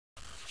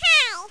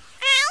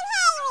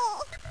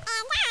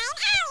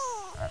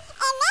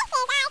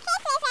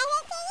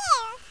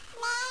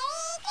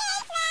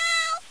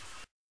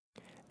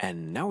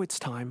And now it's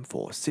time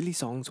for Silly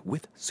Songs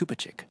with Super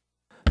Chick,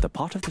 the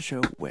part of the show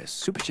where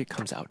Super Chick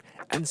comes out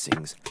and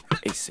sings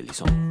a silly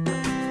song.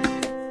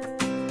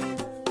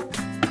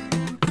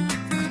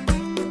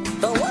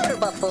 The Water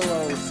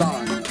Buffalo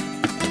Song.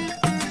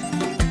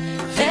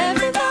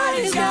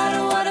 Everybody's got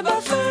a water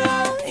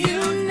buffalo.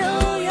 You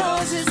know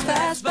yours is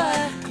fast,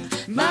 but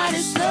mine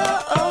is slow.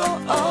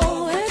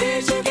 Where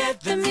did you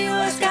get them? You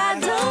ask, I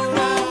don't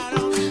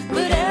know.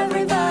 But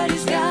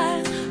everybody's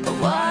got a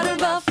water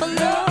buffalo.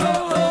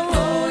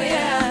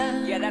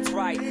 Yeah. Yeah, that's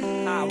right.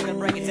 We're gonna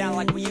break it down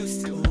like we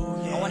used to.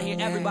 I wanna hear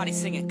everybody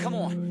sing it. Come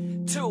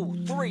on.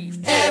 2, 3,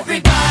 4.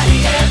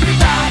 Everybody,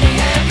 everybody,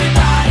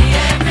 everybody,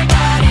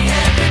 everybody,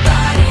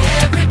 everybody,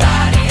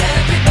 everybody,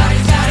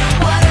 everybody's got a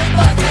water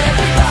buffalo.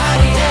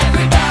 Everybody,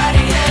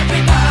 everybody,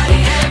 everybody,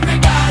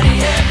 everybody,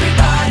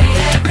 everybody,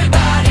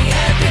 everybody,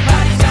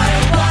 everybody's got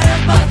a water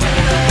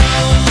buffalo.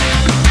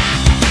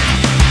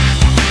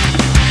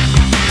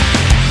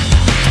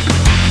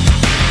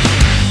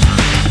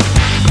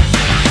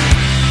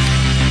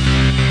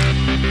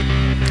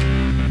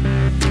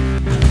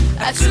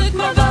 I took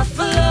my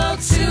buffalo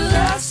to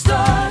the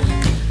store.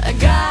 I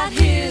got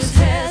his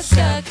head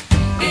stuck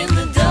in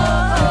the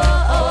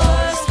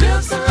door.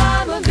 Spilled some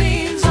lima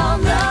beans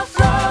on the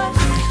floor.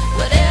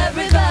 But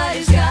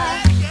everybody's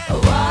got a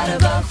water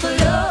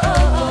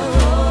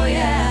buffalo,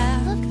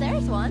 yeah. Look,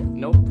 there's one.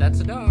 Nope,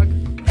 that's a dog.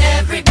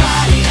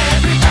 Everybody,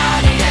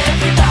 everybody,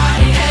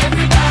 everybody,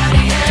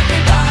 everybody,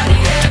 everybody,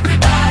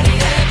 everybody,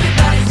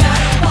 everybody's got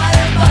a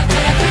water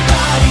buffalo.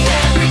 Everybody,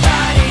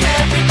 everybody,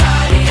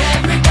 everybody,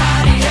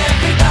 everybody,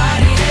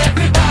 everybody,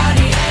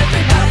 everybody,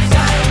 everybody's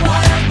got a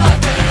water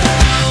buffalo.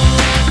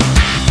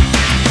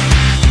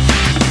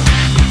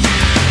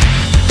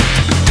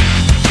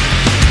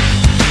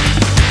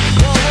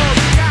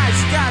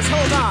 Guys,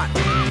 hold on.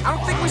 I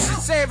don't think we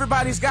should say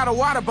everybody's got a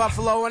water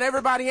buffalo and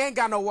everybody ain't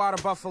got no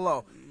water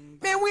buffalo.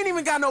 Man, we ain't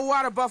even got no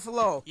water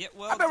buffalo. Yeah,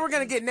 well, I bet we're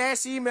gonna get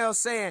nasty emails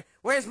saying,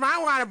 "Where's my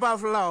water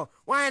buffalo?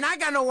 Why ain't I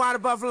got no water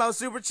buffalo,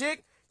 Super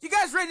Chick?" You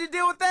guys ready to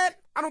deal with that?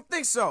 I don't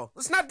think so.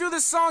 Let's not do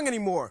this song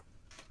anymore.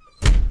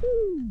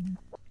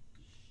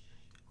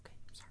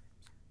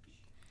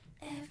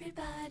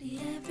 Everybody,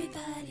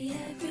 everybody,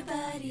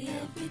 everybody,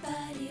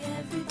 everybody,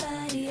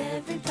 everybody,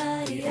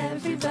 everybody,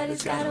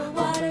 everybody's got a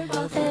water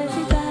buffalo.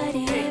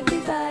 Everybody,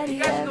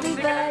 everybody,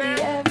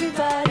 everybody,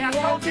 everybody,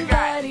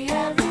 everybody,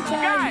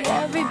 everybody,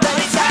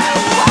 everybody's got a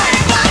water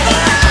buffalo.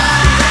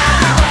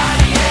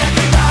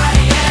 Everybody,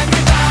 everybody,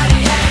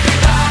 everybody,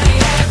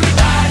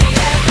 everybody,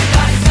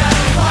 everybody's got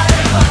a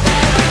water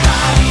buffalo.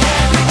 Everybody,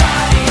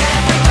 everybody,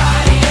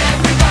 everybody,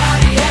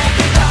 everybody,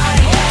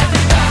 everybody,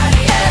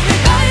 everybody,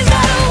 everybody's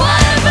got a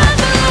water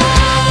buffalo.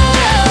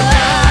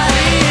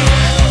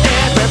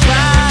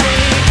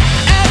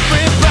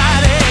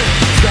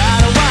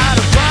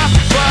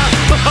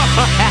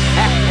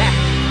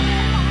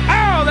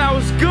 Oh, that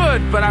was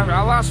good, but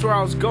I lost where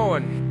I was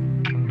going.